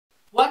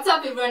What's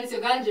up everyone, it's your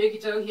girl Njerie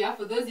Gitau here.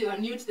 For those who are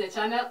new to the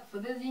channel,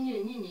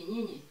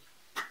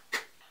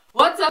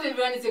 What's up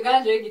everyone, it's your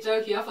girl Njerie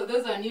Gitau here. For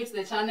those who are new to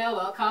the channel,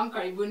 welcome,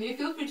 karibuni.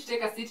 Feel free to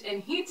take a seat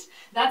and hit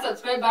that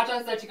subscribe button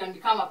so that you can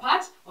become a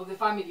part of the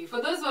family.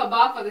 For those who are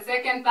back for the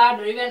second,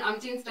 third, or even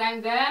umpteenth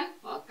time, then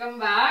welcome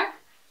back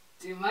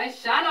to my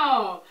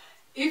channel.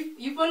 If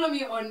you follow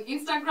me on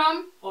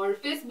Instagram or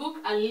Facebook,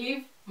 I'll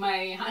leave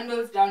my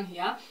handles down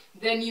here.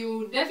 Then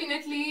you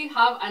definitely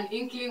have an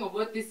inkling of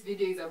what this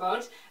video is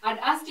about. I'd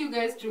asked you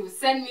guys to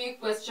send me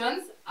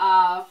questions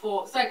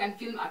so I can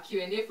film a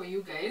Q&A for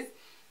you guys.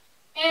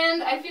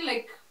 And I feel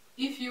like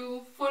if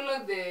you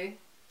follow the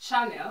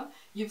channel,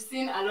 you've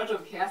seen a lot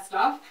of hair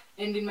stuff.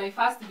 And in my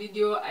first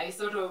video, I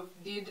sort of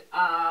did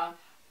a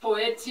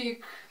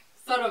poetic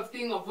sort of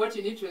thing of what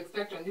you need to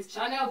expect on this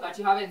channel, but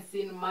you haven't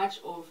seen much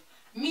of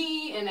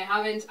me, and I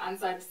haven't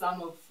answered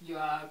some of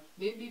your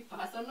maybe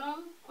personal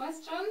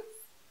questions.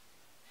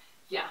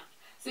 Yeah,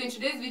 so in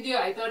today's video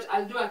I thought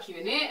I'll do a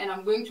Q&A, and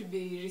I'm going to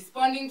be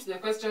responding to the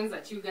questions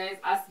that you guys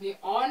asked me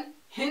on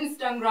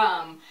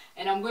Instagram,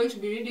 and I'm going to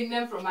be reading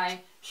them from my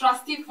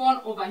trusty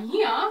phone over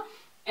here.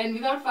 And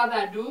without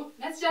further ado,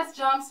 let's just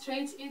jump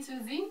straight into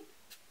the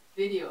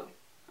video.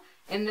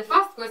 And the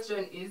first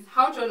question is,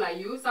 how tall are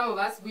you? Some of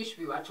us wish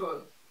we were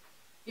tall.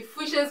 If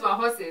wishes were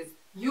horses,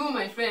 you,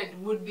 my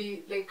friend, would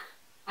be like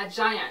a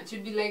giant.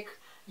 You'd be like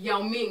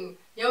Yao Ming.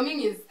 Yao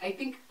Ming is, I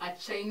think, a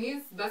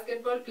Chinese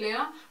basketball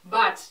player,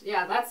 but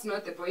yeah, that's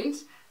not the point.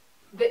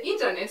 The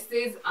internet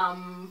says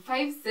I'm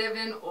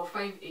 5'7" or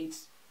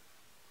 5'8",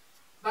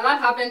 but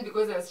that happened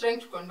because I was trying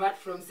to convert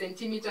from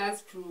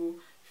centimeters to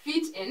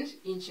feet and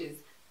inches.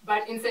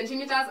 But in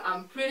centimeters,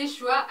 I'm pretty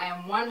sure I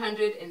am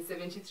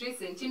 173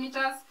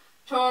 centimeters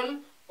tall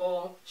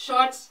or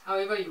short,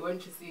 however you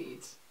want to see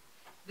it.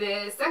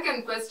 The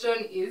second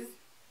question is,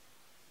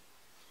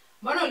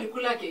 mbona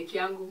ulikula cake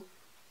yangu?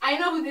 I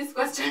know who this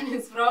question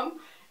is from,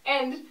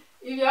 and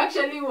if you're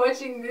actually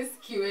watching this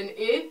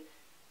Q&A,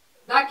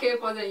 that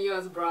cake wasn't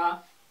yours, bruh.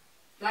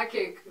 That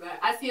cake,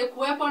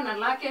 asiyekuwepo na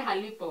lake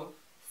halipo.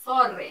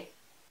 Sorry.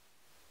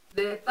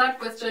 The third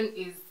question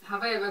is,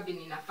 have I ever been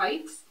in a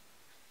fight?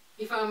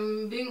 If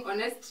I'm being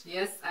honest,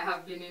 yes, I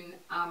have been in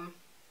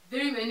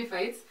very many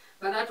fights,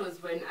 but that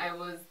was when I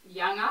was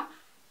younger.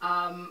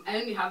 I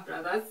only have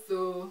brothers,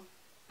 so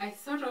I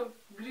sort of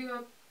grew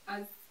up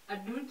as a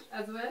dude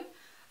as well.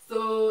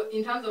 So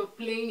in terms of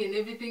playing and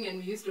everything, and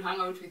we used to hang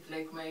out with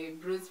like my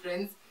bros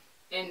friends,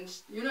 and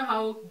you know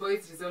how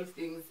boys resolve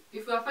things.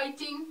 If we are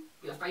fighting,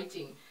 we are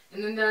fighting.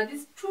 And then there are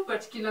these two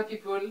particular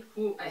people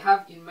who I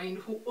have in mind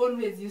who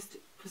always used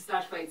to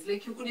start fights.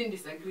 Like you couldn't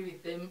disagree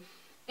with them.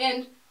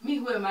 And me,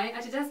 who am I?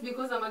 Just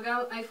because I'm a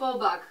girl, I fall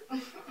back.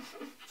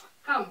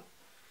 Come,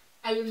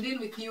 I will deal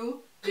with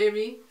you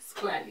very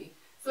squarely.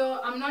 So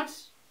I'm not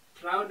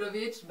proud of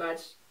it,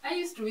 but I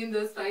used to win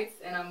those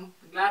fights, and I'm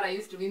glad I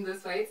used to win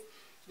those fights.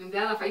 And the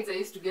other fights I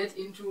used to get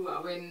into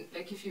when,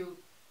 like, if you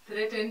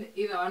threatened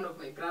either one of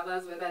my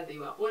brothers, whether they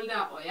were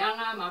older or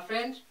younger, my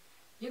friend,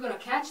 you're gonna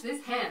catch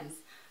these hands.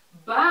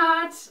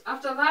 But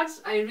after that,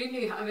 I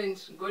really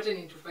haven't gotten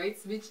into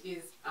fights, which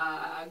is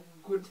a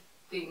good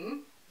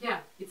thing. Yeah,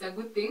 it's a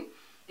good thing,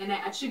 and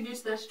I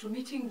attribute that to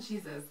meeting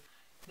Jesus.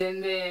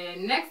 Then the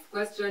next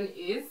question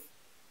is,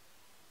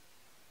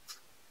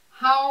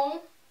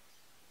 how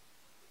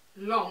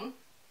long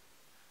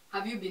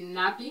have you been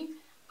nappy?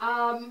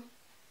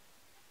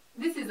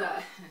 This is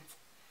I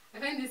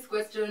find this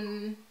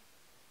question,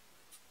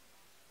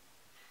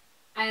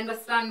 I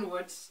understand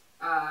what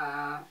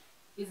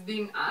is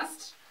being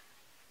asked,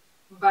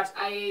 but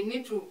I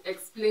need to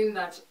explain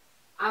that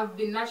I've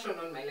been natural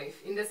all my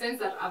life, in the sense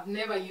that I've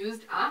never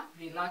used a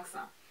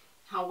relaxer.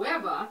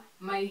 However,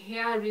 my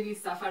hair really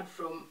suffered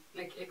from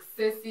like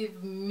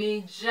excessive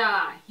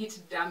major heat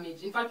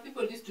damage. In fact,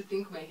 people used to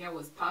think my hair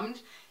was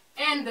permed.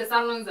 And the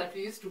salons that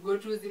we used to go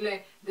to,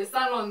 the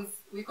salons,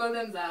 we call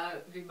them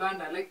the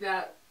vibanda, like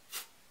they're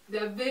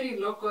very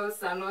local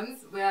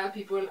salons where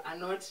people are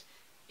not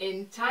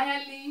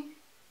entirely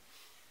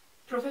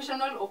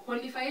professional or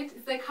qualified.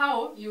 It's like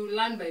how you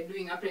learn by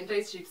doing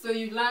apprenticeship. So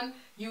you learn,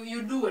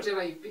 you do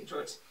whatever you've been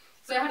taught.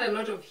 So I had a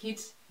lot of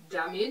heat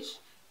damage,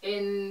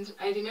 and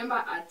I remember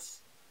I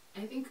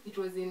think it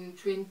was in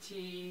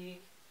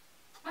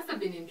must have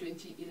been in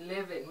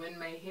 2011 when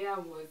my hair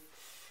was,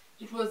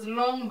 it was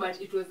long, but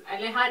it was, I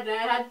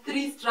had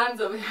 3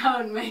 strands of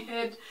hair on my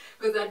head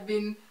because I'd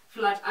been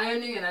flat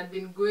ironing, and I'd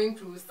been going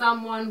to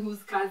someone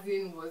whose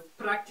cousin was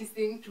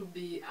practicing to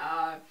be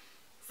a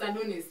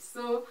saloonist.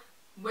 So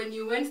when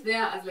you went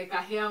there as like a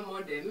hair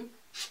model,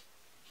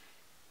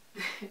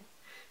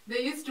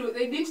 they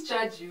didn't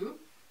charge you,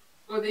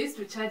 or they used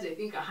to charge I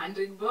think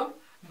 100 bob,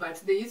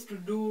 but they used to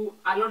do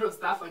a lot of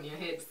stuff on your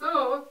head.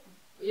 So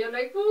you're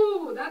like,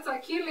 ooh, that's a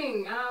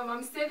killing.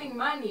 I'm saving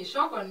money.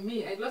 Shock on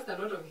me. I lost a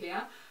lot of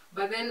hair,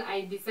 but then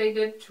I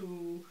decided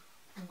to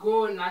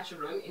go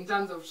natural in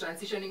terms of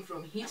transitioning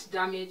from heat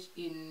damage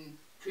in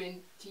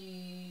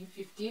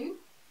 2015.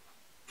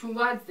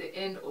 Towards the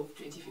end of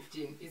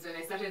 2015 is when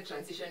I started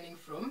transitioning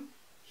from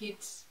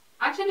heat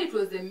Actually, it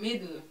was the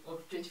middle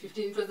of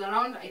 2015. It was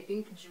around, I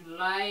think,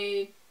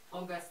 July,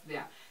 August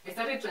there. I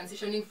started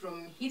transitioning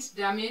from heat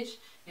damage,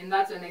 and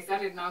that's when I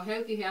started now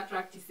healthy hair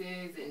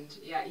practices and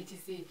yeah,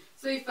 etc.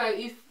 So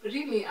if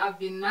really I've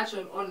been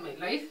natural all my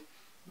life,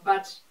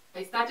 but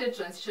I started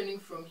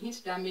transitioning from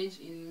heat damage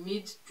in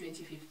mid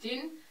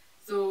 2015.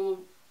 So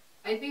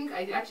I think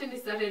I actually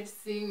started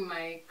seeing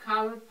my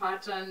curl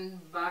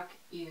pattern back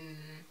in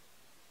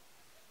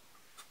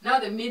now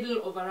the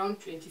middle of around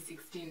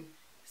 2016.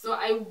 So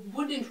I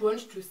wouldn't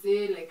want to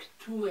say like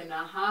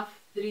 2.5,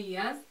 3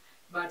 years,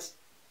 but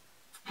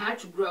I had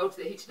to grow out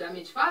the heat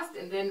damage first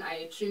and then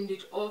I trimmed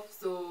it off.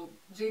 So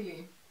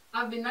really,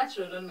 I've been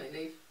natural all my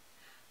life,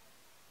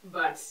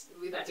 but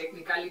with a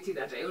technicality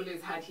that I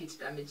always had heat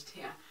damaged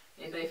hair.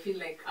 And I feel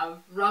like I've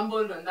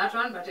rambled on that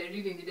one, but I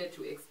really needed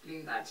to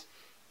explain that.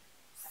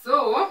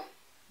 So,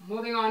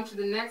 moving on to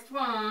the next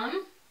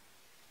one,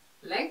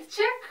 length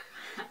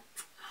check.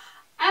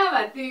 I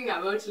have a thing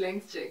about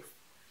length checks.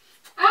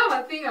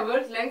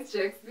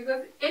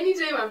 Because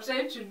anytime I've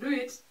tried to do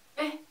it,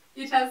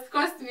 it has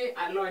cost me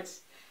a lot.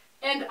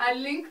 And I'll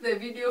link the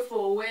video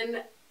for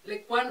when,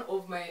 like, one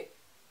of my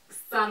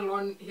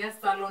hair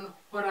salon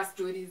horror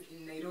stories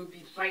in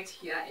Nairobi right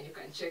here, and you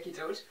can check it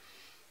out.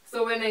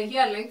 So when I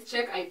hear length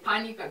check, I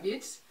panic a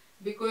bit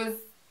because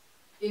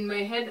in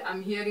my head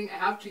I'm hearing I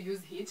have to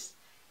use heat,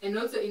 and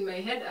also in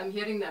my head I'm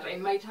hearing that I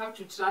might have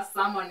to trust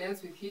someone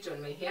else with heat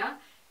on my hair.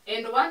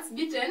 And once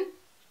bitten,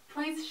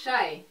 twice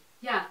shy.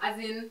 Yeah, as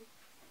in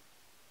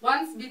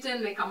once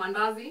bitten like a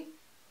mandazi,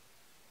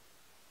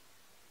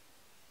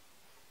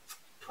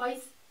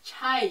 twice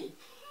shy.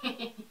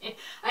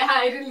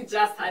 I really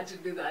just had to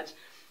do that.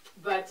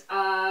 But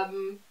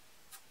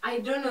I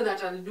don't know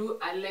that I'll do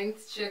a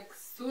length check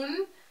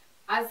soon.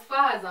 As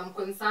far as I'm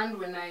concerned,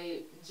 when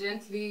I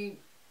gently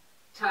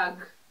tug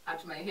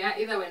at my hair,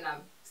 either when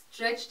I've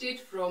stretched it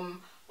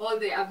from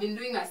I've been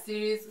doing a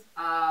series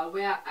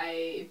where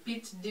I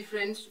pit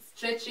different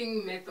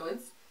stretching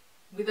methods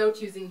without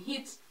using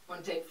heat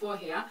on type 4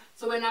 hair.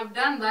 So when I've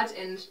done that,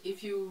 and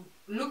if you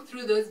look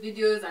through those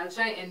videos, I'll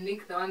try and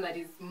link the one that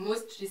is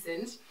most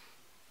recent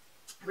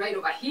right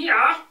over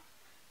here.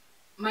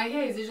 My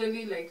hair is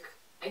usually like,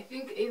 I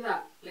think either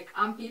like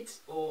armpit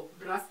or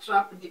bra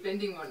strap,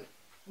 depending on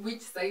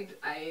which side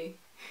I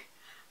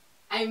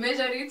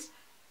measure it,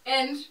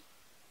 and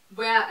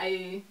where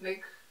I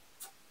like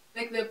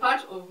the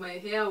part of my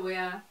hair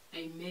where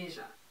I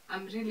measure.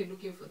 I'm really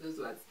looking for those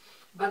words.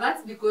 But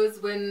that's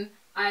because when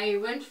I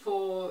went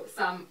for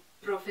some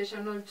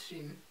professional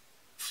trim,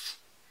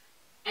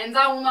 and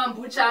that woman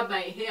butchered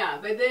my hair,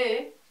 but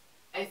then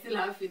I still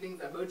have feelings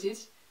about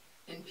it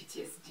and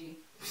PTSD.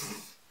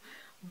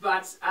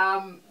 But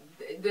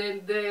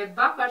the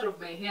back part of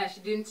my hair,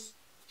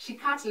 she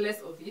cut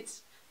less of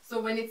it.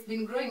 So when it's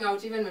been growing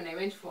out, even when I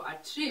went for a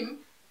trim,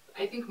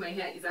 I think my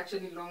hair is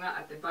actually longer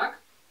at the back.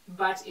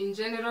 But in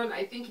general,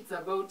 I think it's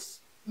about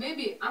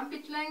maybe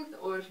armpit length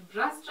or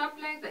bra strap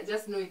length. I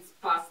just know it's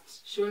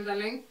past shoulder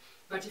length.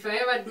 But if I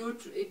ever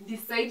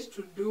decide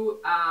to do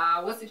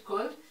what's it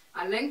called,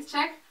 a length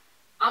check,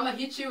 I'ma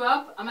hit you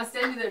up, I'ma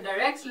send you the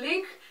direct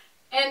link,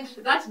 and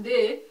that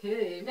day,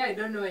 hey, I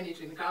don't know when it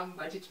will come,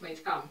 but it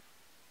might come.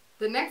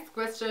 The next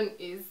question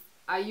is,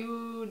 are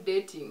you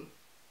dating?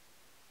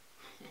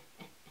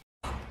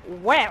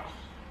 Well.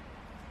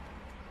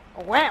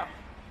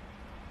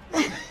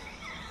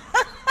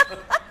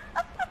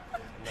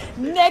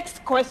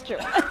 Next question.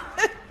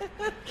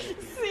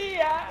 See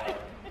ya.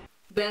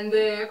 Then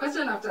the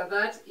question after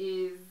that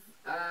is,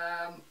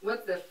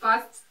 what's the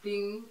first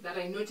thing that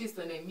I noticed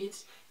when I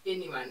meet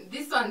anyone?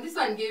 This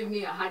one gave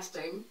me a hard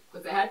time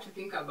because I had to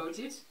think about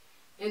it.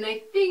 And I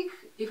think,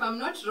 if I'm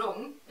not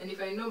wrong, and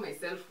if I know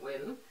myself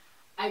well,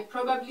 I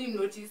probably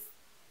notice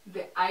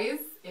the eyes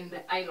and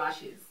the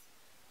eyelashes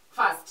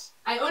first.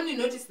 I only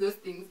notice those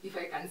things if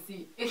I can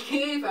see,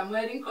 if I'm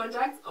wearing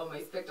contacts or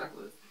my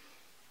spectacles.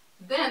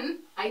 Then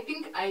I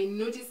think I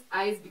notice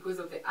eyes because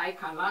of the eye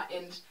color,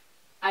 and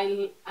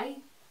I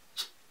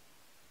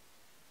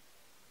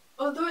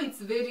although it's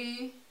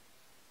very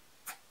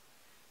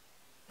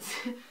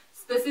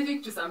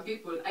specific to some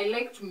people, I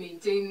like to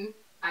maintain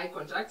eye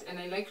contact and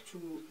I like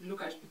to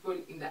look at people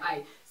in the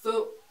eye.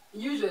 So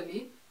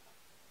usually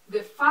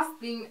the first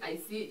thing I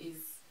see is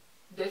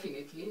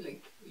definitely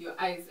like your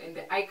eyes and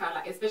the eye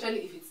color, especially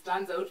if it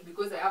stands out,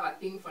 because I have a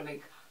thing for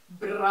like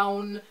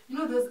brown, you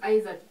know those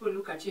eyes that people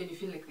look at you and you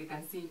feel like they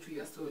can see into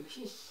your soul.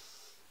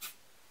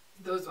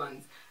 Those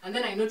ones. And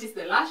then I notice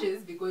the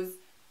lashes because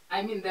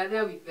I mean they're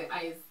there with the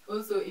eyes.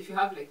 Also, if you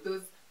have like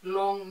those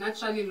long,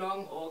 naturally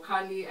long or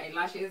curly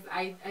eyelashes,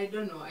 I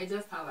don't know, I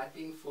just have a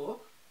thing for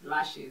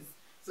lashes.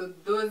 So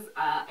those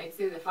are, I'd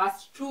say, the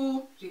first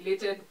two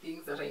related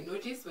things that I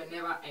notice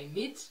whenever I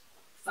meet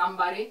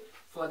somebody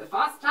for the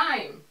first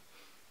time.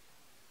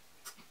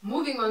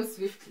 Moving on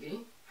swiftly,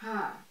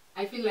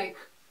 I feel like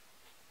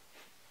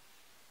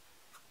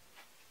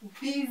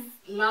these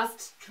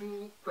last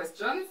two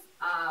questions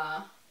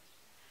are,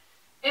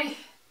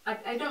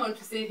 I don't want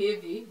to say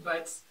heavy,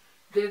 but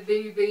they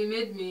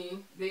made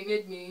me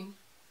think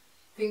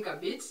think a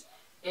bit,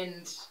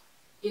 and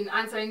in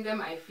answering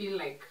them I feel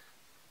like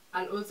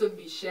I'll also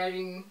be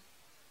sharing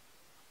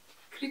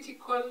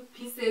critical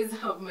pieces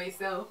of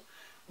myself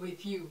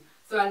with you.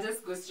 So I'll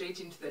just go straight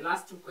into the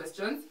last two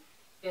questions.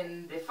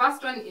 And the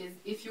first one is,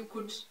 if you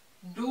could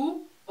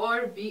do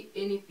or be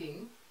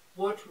anything,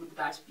 what would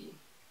that be?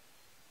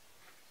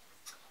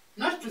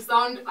 Not to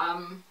sound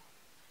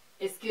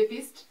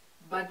escapist,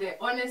 but the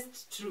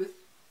honest truth.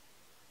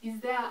 Is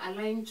there a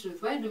lying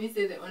truth? Why do we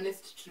say the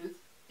honest truth?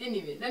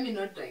 Anyway, let me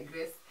not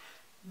digress.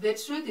 The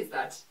truth is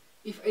that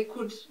if I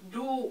could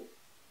do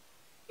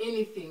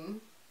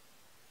anything,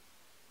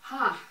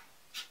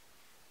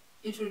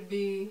 it would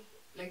be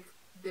like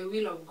the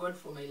will of God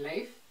for my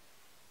life.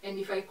 And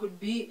if I could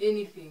be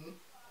anything,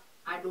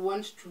 I'd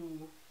want to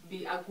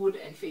be a good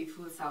and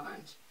faithful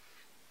servant.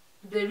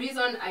 The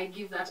reason I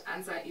give that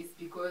answer is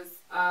because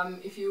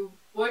if you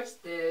watch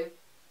the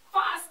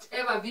first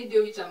ever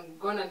video, which I'm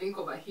gonna link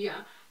over here,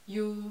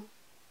 you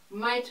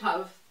might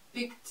have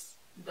picked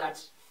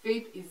that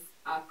faith is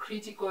a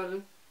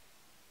critical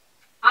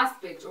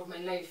aspect of my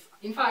life.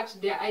 In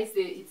fact, dare I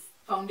say, it's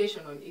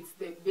foundational. It's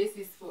the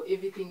basis for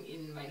everything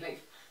in my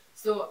life.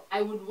 So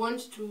I would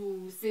want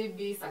to say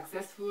be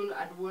successful.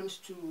 I'd want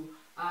to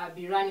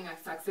be running a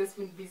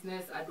successful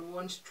business. I'd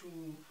want to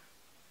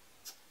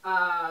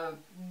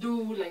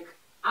do like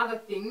other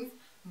things,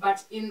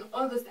 but in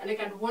all this, like,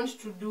 I'd want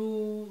to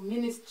do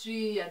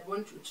ministry, I'd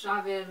want to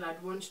travel,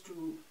 I'd want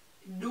to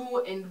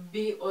do and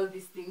be all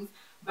these things.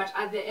 But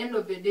at the end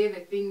of the day,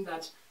 the thing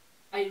that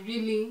I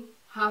really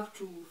have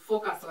to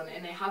focus on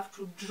and I have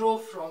to draw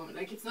from,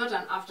 like, it's not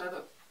an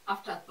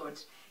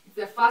afterthought. It's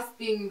the first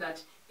thing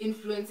that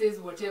influences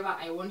whatever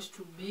I want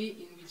to be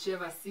in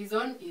whichever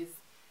season, is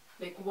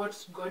like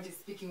what God is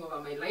speaking over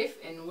my life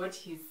and what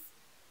He's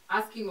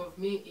asking of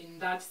me in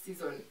that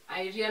season.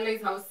 I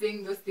realize how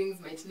saying those things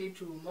might lead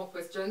to more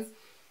questions,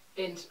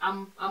 and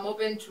I'm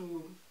open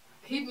to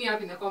hit me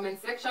up in the comment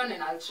section,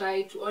 and I'll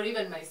try to, or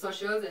even my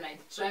socials, and I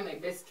try my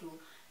best to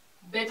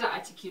better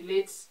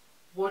articulate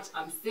what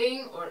I'm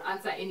saying or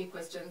answer any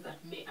questions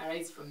that may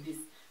arise from this.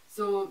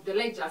 So the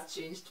light just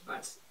changed,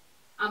 but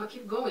I'm gonna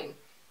keep going.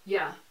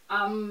 Yeah,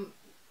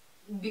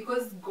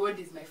 because God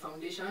is my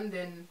foundation,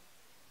 then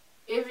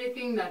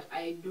everything that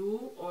I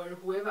do or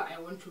whoever I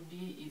want to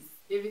be is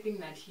everything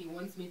that He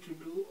wants me to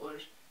do or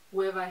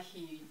whoever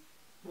He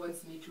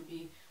wants me to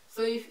be.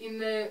 So if in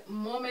the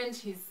moment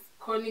He's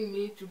calling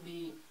me to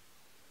be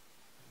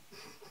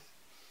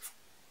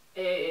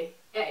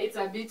it's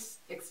a bit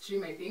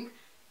extreme, I think.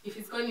 If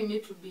He's calling me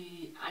to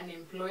be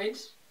unemployed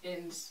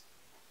and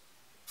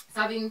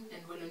serving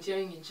and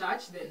volunteering in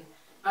church, then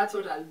that's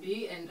what I'll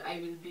be, and I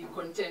will be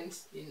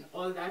content in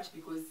all that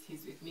because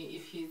He's with me.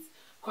 If He's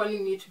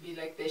calling me to be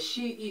like the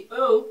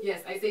CEO,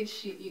 yes, I said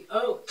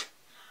CEO,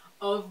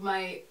 of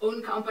my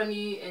own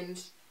company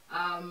and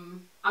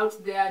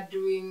out there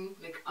doing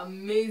like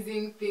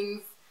amazing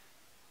things,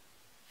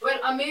 well,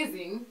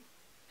 amazing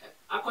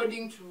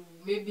according to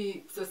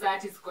maybe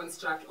society's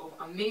construct of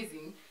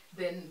amazing,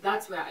 then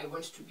that's where I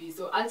want to be.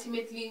 So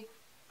ultimately,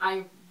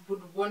 I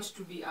would want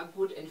to be a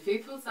good and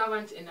faithful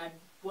servant, and I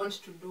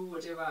want to do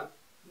whatever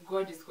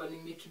God is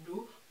calling me to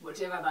do,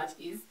 whatever that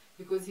is,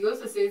 because He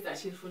also says that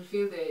He'll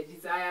fulfill the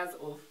desires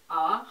of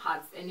our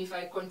hearts. And if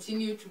I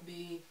continue to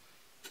be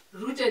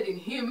rooted in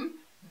Him,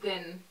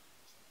 then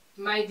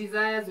my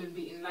desires will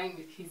be in line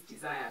with His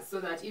desires, so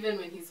that even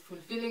when He's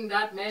fulfilling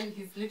that, man,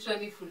 He's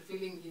literally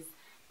fulfilling His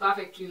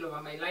perfect will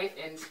over my life.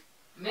 And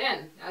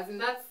man, as in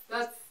that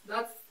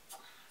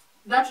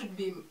would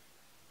be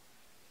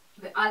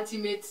the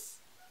ultimate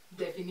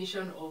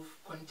definition of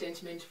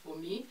contentment for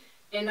me.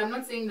 And I'm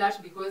not saying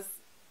that because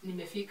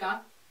nimefika,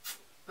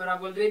 but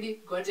I've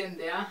already gotten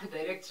there,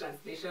 direct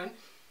translation,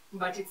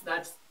 but it's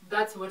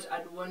that's what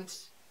I'd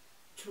want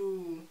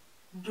to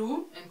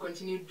do and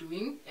continue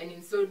doing. And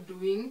in so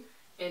doing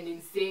and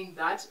in saying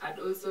that, I'd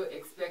also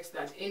expect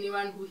that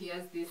anyone who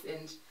hears this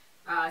and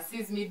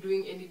sees me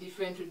doing any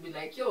different would be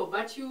like, yo,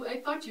 but I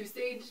thought you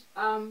said,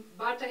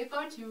 but I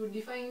thought you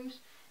defined,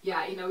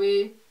 yeah, in a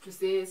way to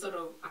say sort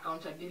of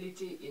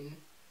accountability in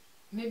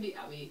maybe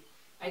a way.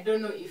 I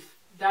don't know if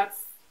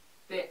that's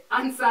the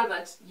answer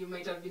that you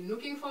might have been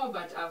looking for,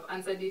 but I've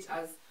answered it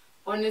as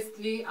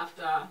honestly as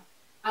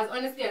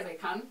I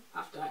can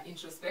after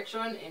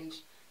introspection and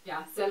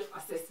yeah,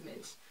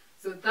 self-assessment.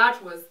 So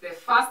that was the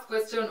first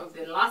question of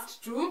the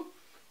last two,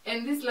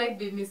 and this like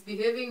be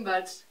misbehaving,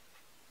 but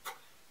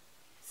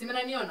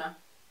simenaniona,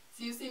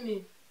 see you see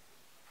me.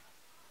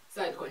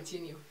 So I'll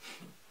continue.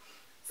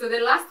 So the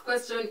last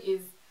question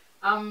is,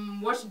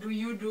 what do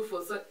you do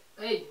for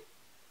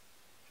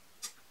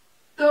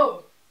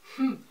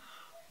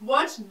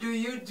what do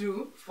you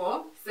do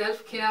for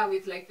self-care,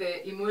 with like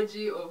the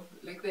emoji of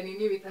like the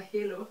nini with a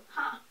halo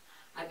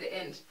at the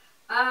end?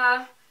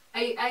 I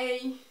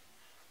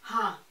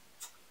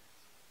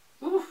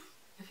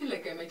feel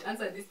like I might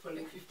answer this for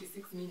like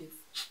 56 minutes.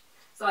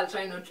 So I'll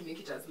try not to make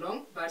it as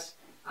long, but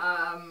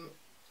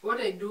what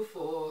I do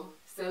for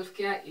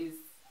self-care is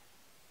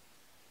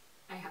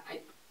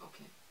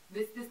okay.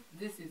 This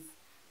is,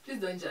 please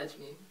don't judge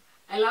me.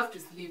 I love to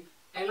sleep.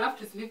 I love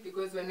to sleep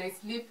because when I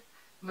sleep,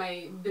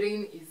 my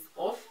brain is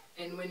off,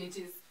 and when it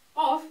is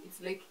off,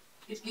 it's like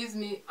it gives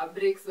me a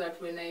break so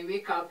that when I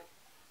wake up,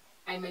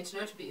 I might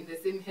not be in the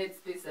same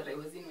headspace that I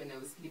was in when I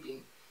was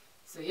sleeping.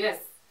 So yes,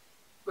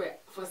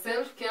 for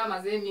self-care,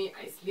 mazemi,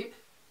 I sleep.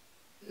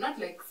 Not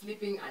like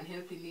sleeping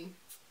unhealthily.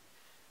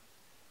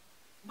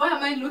 Why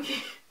am I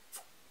looking?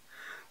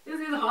 This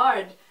is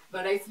hard.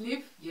 But I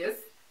sleep, yes.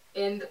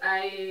 And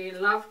I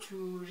love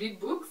to read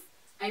books.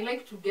 I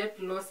like to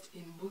get lost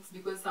in books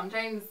because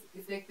sometimes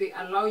it's like they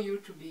allow you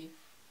to be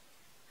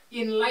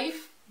in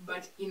life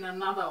but in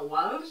another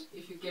world,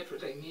 if you get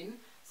what I mean.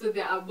 So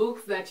there are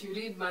books that you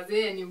read,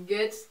 maze, and you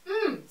get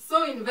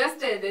so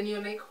invested, and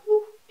you're like,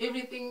 whoo,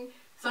 everything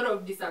sort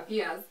of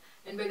disappears.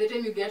 And by the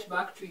time you get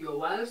back to your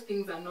world,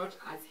 things are not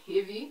as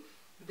heavy.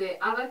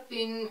 The other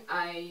thing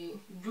I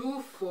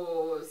do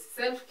for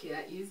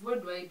self-care is,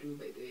 what do I do,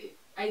 by the way?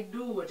 I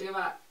do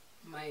whatever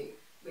I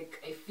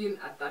feel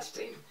at that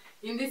time.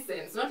 In this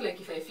sense, not like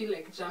if I feel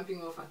like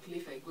jumping off a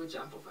cliff, I go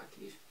jump off a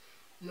cliff.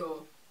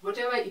 No,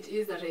 whatever it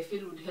is that I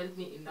feel would help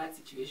me in that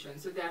situation.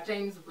 So there are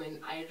times when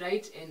I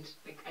write, and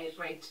I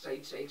write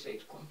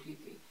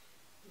completely.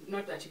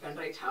 Not that you can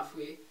write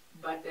halfway,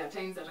 but there are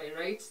times that I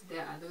write,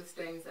 there are those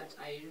times that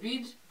I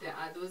read, there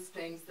are those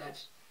times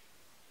that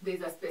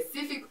there's a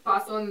specific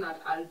person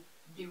that I'll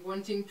be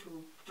wanting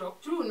to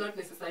talk to, not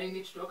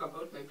necessarily to talk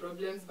about my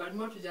problems, but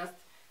more to just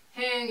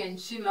hang and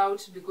chill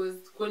out,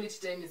 because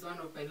quality time is one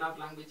of my love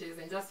languages,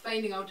 and just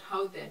finding out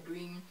how they're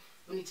doing,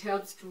 and it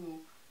helps to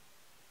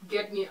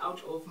get me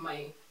out of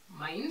my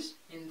mind,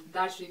 and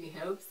that really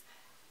helps.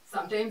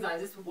 Sometimes I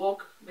just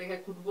walk, like I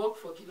could walk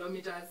for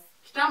kilometers.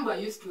 Kitambo I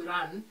used to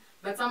run,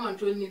 but someone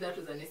told me that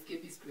was an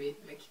escapist way,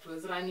 like it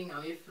was running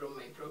away from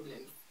my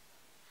problems.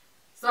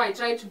 So I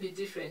try to be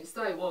different,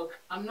 so I walk.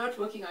 I'm not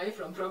walking away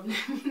from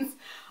problems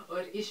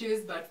or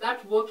issues, but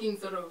that walking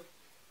sort of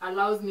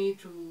allows me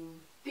to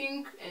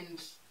think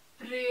and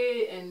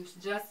pray and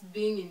just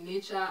being in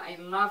nature. I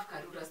love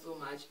Karura so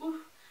much. Oof.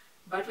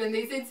 But when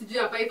they said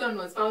a python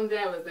was found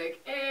there, I was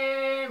like,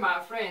 hey, my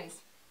friends,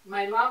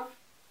 my love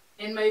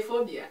and my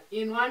phobia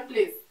in one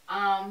place.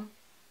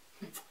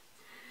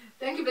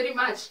 Thank you very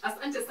much.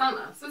 Asante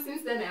sana. So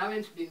since then I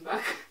haven't been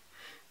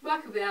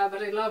back there,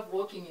 but I love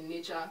walking in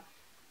nature.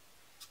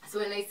 So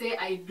when I say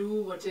I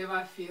do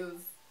whatever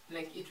feels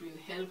like it will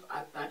help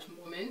at that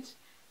moment,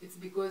 it's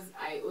because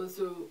I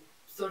also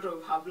sort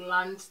of have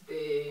learned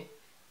the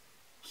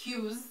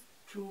cues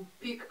to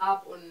pick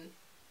up on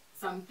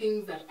some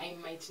things that I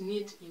might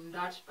need in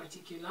that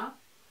particular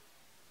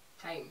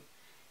time.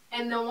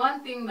 And the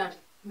one thing that,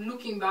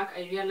 looking back,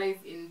 I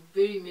realized in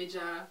very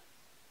major,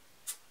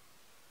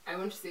 I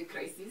want to say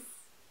crisis,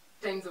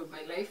 times of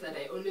my life that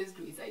I always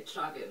do is I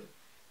travel.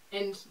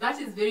 And that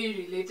is very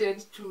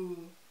related to,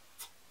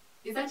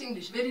 is that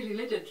English? Very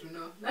related to,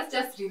 no? That's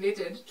just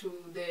related to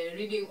the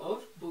reading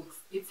of books.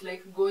 It's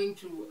like going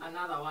to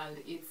another world.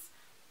 It's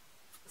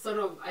sort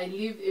of, I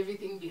leave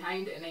everything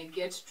behind and I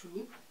get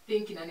to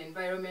think in an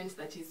environment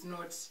that is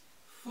not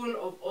full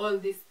of all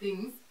these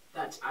things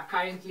that are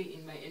currently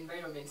in my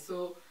environment.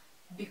 So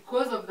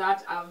because of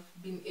that, I've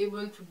been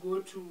able to go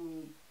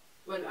to,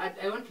 well,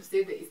 I want to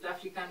say the East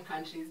African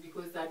countries,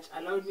 because that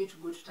allowed me to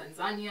go to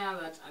Tanzania,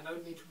 that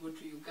allowed me to go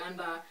to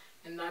Uganda,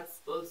 and that's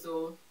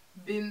also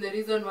been the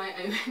reason why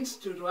I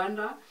went to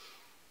Rwanda.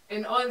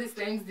 And all these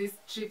times, these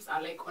trips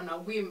are like on a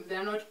whim,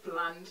 they're not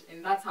planned,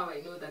 and that's how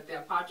I know that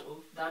they're part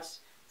of that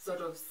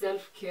sort of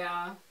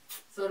self-care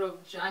sort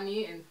of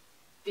journey and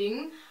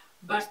thing.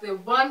 But the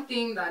one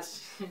thing that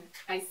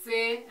I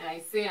say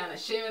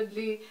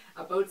unashamedly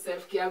about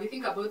self-care, we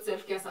think about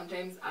self-care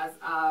sometimes as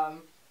a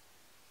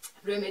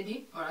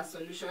remedy or a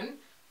solution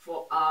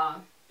for a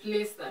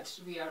place that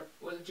we are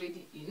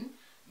already in,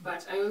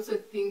 but I also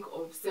think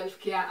of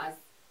self-care as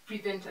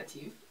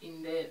preventative,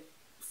 in the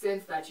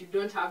sense that you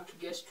don't have to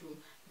get to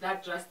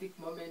that drastic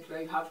moment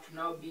where you have to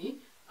now be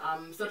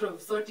sort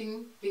of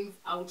sorting things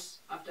out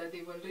after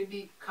they've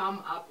already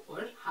come up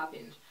or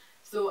happened.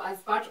 So as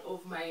part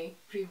of my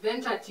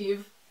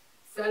preventative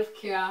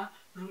self-care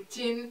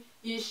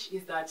routine-ish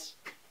is that,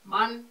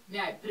 man, may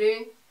I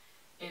pray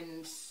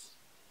and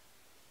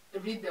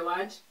read the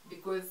word,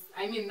 because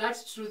I mean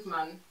that's truth,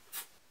 man.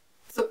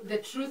 So the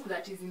truth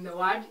that is in the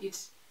word,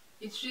 it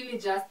really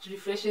just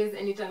refreshes,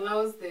 and it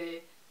allows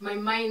my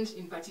mind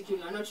in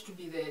particular not to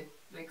be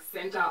the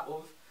center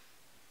of,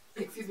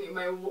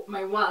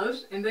 my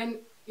world, and then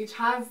it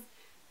has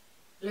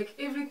like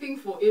everything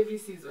for every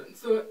season.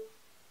 So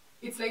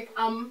it's like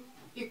I'm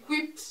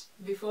equipped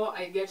before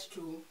I get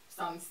to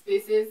some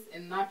spaces,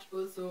 and that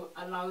also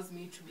allows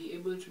me to be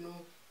able to know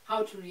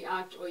how to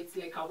react, or it's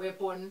like a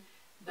weapon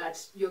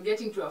that you're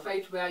getting to a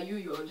fight where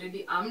you're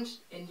already armed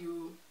and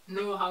you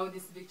know how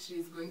this victory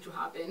is going to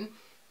happen.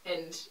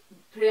 And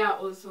prayer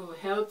also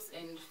helps,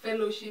 and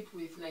fellowship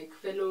with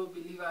fellow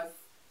believers,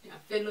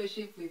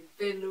 fellowship with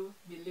fellow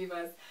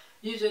believers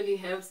usually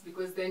helps,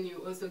 because then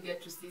you also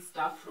get to see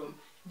stuff from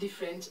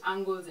different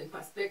angles and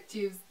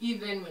perspectives,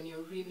 even when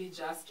you're really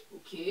just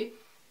okay.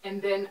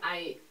 And then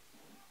I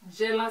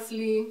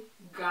jealously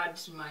guard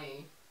my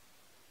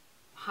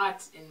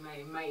heart and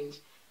my mind,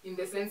 in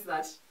the sense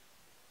that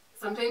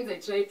sometimes I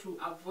try to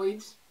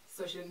avoid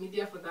social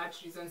media for that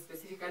reason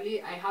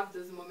specifically. I have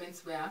those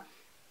moments where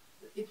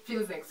it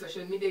feels like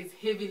social media is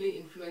heavily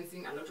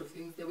influencing a lot of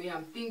things, the way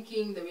I'm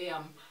thinking, the way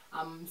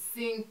I'm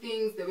seeing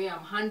things, the way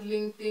I'm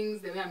handling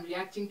things, the way I'm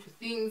reacting to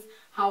things,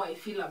 how I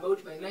feel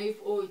about my life.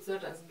 Oh, it's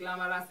not as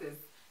glamorous as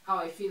how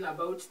I feel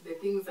about the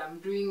things I'm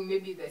doing.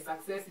 Maybe the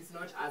success is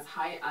not as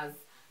high as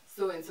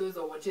so-and-so's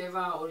or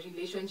whatever, or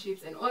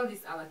relationships and all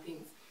these other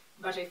things.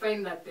 But I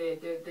find that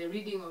the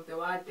reading of the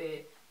word,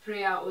 the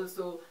prayer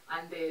also,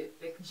 and the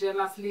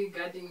jealously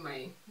guarding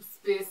my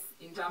space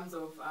in terms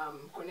of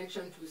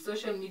connection to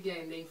social media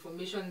and the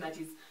information that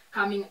is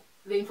coming,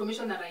 the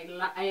information that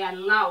I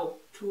allow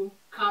to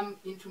come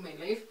into my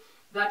life,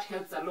 that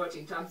helps a lot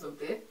in terms of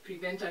the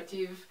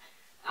preventative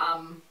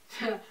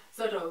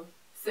sort of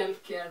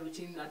self-care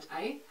routine that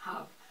I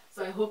have.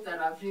 So I hope that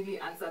I've really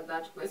answered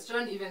that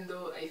question, even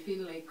though I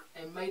feel like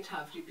I might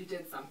have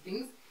repeated some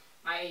things.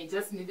 I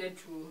just needed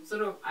to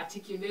sort of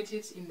articulate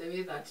it in the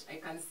way that I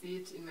can see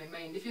it in my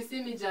mind. If you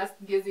see me just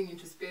gazing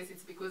into space,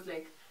 it's because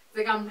it's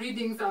like I'm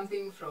reading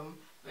something from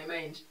my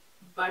mind.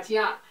 But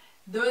yeah,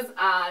 those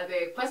are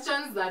the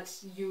questions that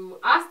you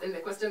asked and the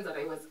questions that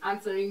I was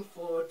answering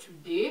for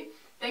today.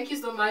 Thank you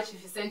so much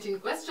if you sent in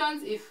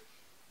questions. If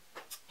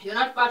you're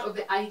not part of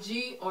the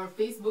IG or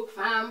Facebook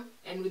fam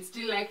and would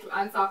still like to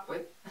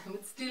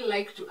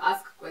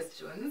ask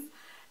questions,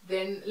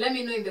 then let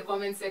me know in the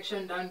comment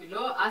section down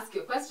below. Ask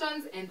your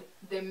questions, and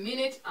the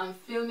minute I'm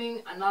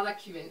filming another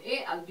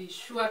Q&A, I'll be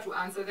sure to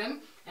answer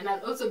them, and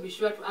I'll also be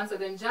sure to answer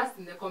them just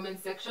in the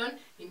comment section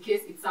in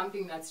case it's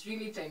something that's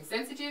really time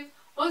sensitive.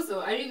 Also,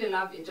 I really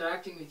love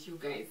interacting with you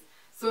guys,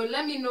 so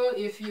let me know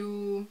if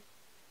you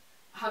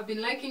have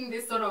been liking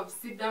this sort of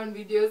sit down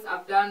videos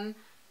I've done.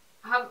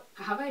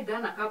 Have I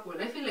done a couple?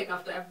 I feel like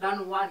after I've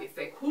done one, it's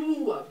like,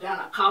 ooh, I've done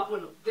a couple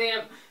of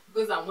them,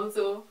 because I'm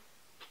also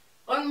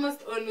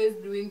almost always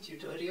doing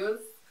tutorials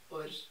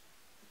or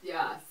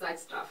yeah, such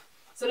stuff.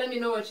 So let me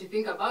know what you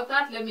think about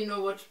that. Let me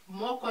know what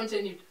more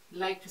content you'd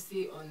like to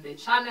see on the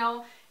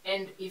channel,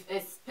 and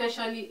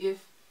especially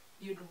if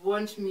you'd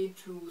want me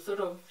to sort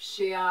of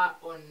share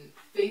on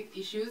faith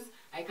issues.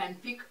 I can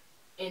pick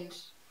and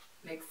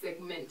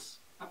segment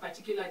a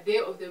particular day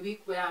of the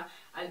week where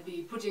I'll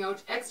be putting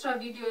out extra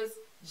videos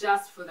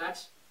just for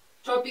that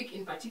topic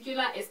in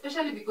particular,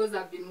 especially because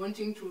I've been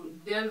wanting to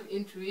delve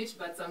into it,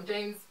 but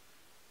sometimes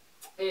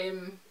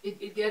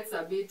it gets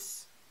a bit,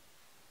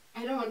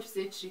 I don't want to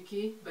say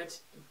tricky, but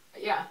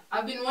yeah,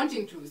 I've been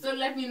wanting to. So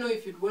let me know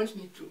if you'd want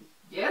me to.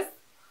 Yes?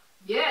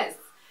 Yes.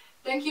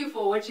 Thank you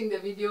for watching the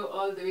video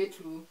all the way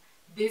to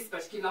this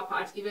particular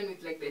part, even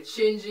with the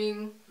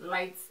changing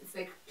lights. It's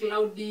like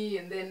cloudy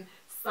and then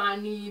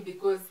sunny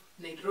because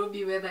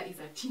Nairobi weather is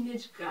a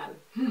teenage girl.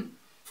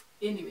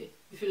 Anyway,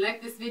 if you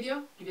like this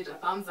video, give it a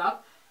thumbs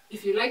up.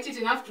 If you liked it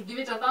enough to give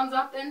it a thumbs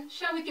up, then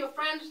share with your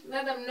friends.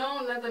 Let them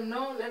know,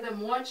 let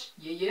them watch.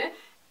 Yeah.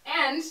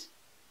 And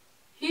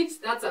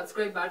hit that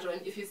subscribe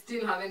button if you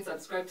still haven't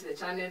subscribed to the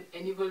channel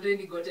and you've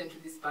already gotten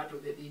to this part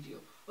of the video.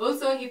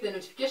 Also, hit the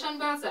notification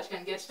bell so that you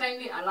can get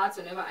timely alerts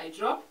whenever I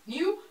drop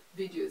new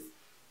videos.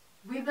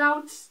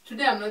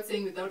 Today I'm not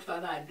saying without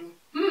further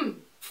ado.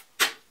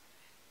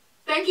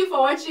 Thank you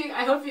for watching.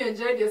 I hope you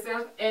enjoyed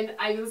yourself, and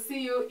I will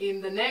see you in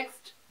the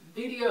next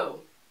video.